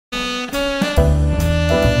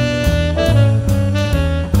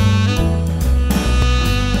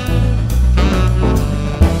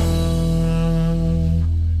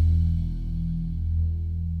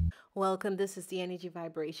welcome. This is the energy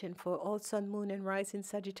vibration for all Sun, Moon, and Rising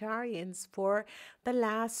Sagittarians for the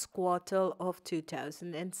last quarter of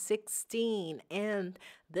 2016. And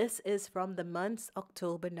this is from the months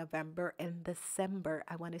October, November, and December.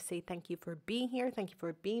 I want to say thank you for being here. Thank you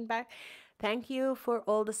for being back. Thank you for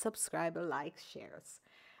all the subscriber, likes, shares.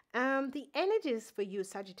 The energies for you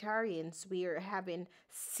Sagittarians, we are having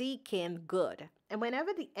seeking good. And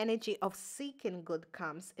whenever the energy of seeking good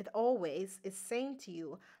comes, it always is saying to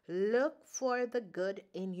you, look for the good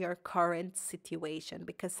in your current situation.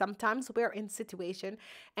 Because sometimes we're in situation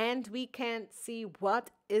and we can't see what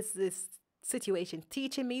is this situation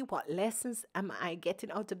teaching me, what lessons am I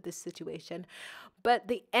getting out of this situation. But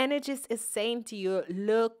the energies is saying to you,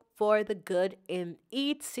 look for the good in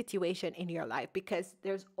each situation in your life, because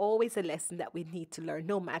there's always a lesson that we need to learn,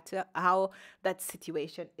 no matter how that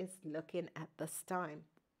situation is looking at this time.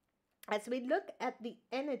 As we look at the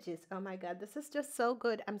energies, oh my God, this is just so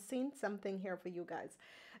good. I'm seeing something here for you guys.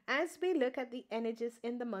 As we look at the energies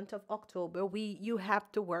in the month of October, you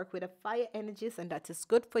have to work with a fire energies, and that is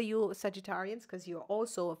good for you Sagittarians, because you're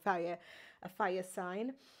also a fire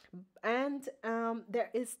sign. And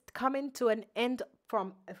there is coming to an end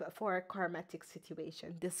for a karmatic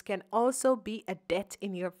situation. This can also be a death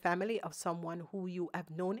in your family of someone who you have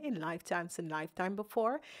known in lifetimes and lifetime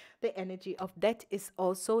before. The energy of death is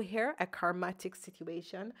also here, a karmatic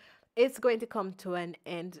situation. It's going to come to an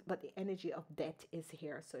end, but the energy of death is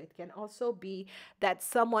here. So it can also be that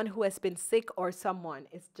someone who has been sick, or someone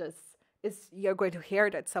is you're going to hear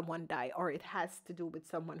that someone died, or it has to do with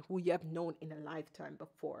someone who you have known in a lifetime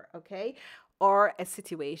before, okay? Or a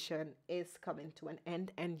situation is coming to an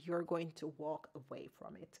end and you're going to walk away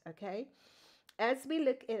from it, okay? As we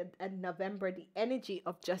look at November, the energy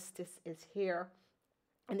of justice is here.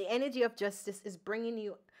 And the energy of justice is bringing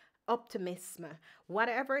you optimism.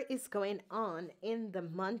 Whatever is going on in the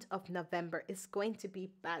month of November is going to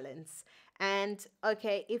be balanced. And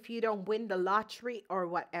okay, if you don't win the lottery or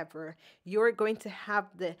whatever, you're going to have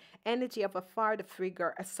the energy of a father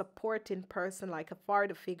figure, a supporting person like a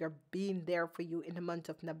father figure being there for you in the month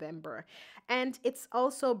of November. And it's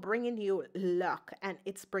also bringing you luck, and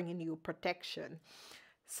it's bringing you protection.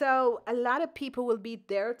 So a lot of people will be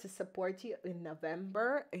there to support you in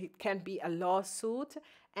November. It can be a lawsuit,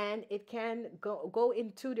 and it can go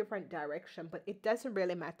in two different directions, but it doesn't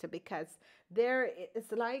really matter, because there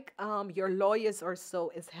it's like your lawyers or so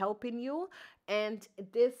is helping you, and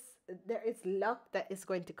there is luck that is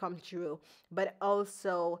going to come through, but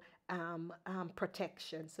also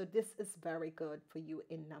protection. So this is very good for you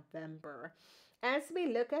in November. As we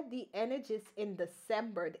look at the energies in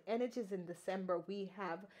December, we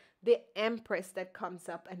have the Empress that comes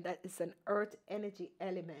up, and that is an earth energy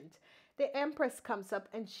element. The Empress comes up,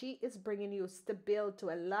 and she is bringing you stability to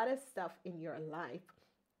a lot of stuff in your life,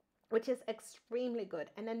 which is extremely good.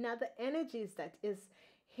 And another energies that is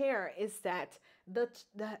here is that the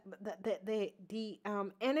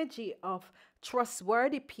energy of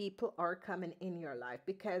trustworthy people are coming in your life,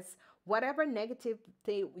 because whatever negative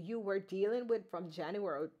thing you were dealing with from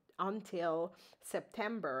January until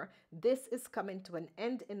September, this is coming to an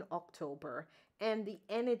end in October. And the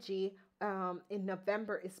energy in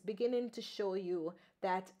November is beginning to show you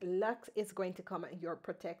that luck is going to come and you're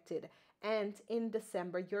protected. And in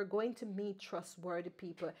December, you're going to meet trustworthy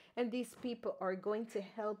people, and these people are going to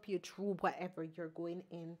help you through whatever you're going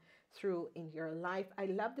through in your life. I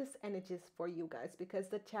love this energies for you guys, because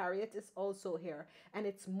the Chariot is also here, and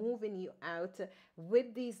it's moving you out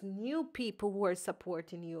with these new people who are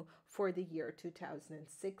supporting you for the year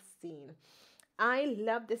 2016. I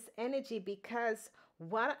love this energy because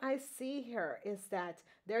what I see here is that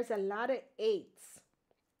there's a lot of eights.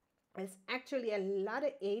 There's actually a lot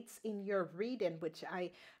of eights in your reading, which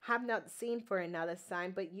I have not seen for another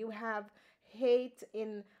sign, but you have hate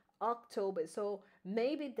in October. So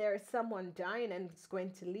maybe there's someone dying and it's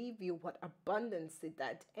going to leave you. What abundance did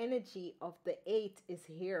that energy of the eight is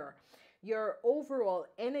here. Your overall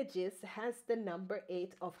energies has the number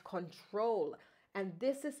 8 of control. And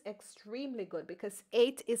this is extremely good, because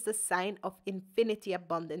 8 is the sign of infinity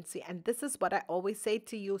abundance. And this is what I always say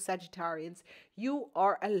to you, Sagittarians. You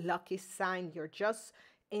are a lucky sign. You're just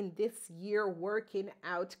in this year working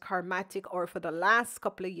out karmatic, or for the last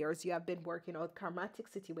couple of years, you have been working out karmatic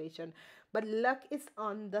situation. But luck is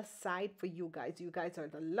on the side for you guys. You guys are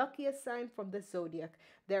the luckiest sign from the zodiac.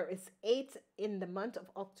 There is 8 in the month of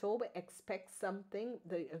October. Expect something.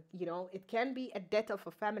 It can be a death of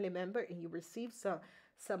a family member and you receive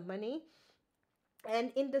some money.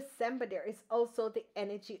 And in December, there is also the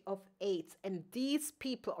energy of eights. And these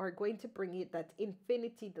people are going to bring you that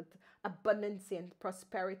infinity, that abundance and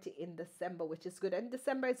prosperity in December, which is good. And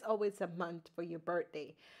December is always a month for your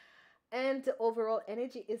birthday. And the overall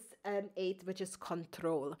energy is an eight, which is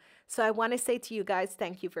control. So I want to say to you guys,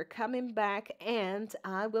 thank you for coming back. And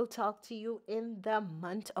I will talk to you in the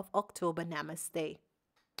month of October. Namaste.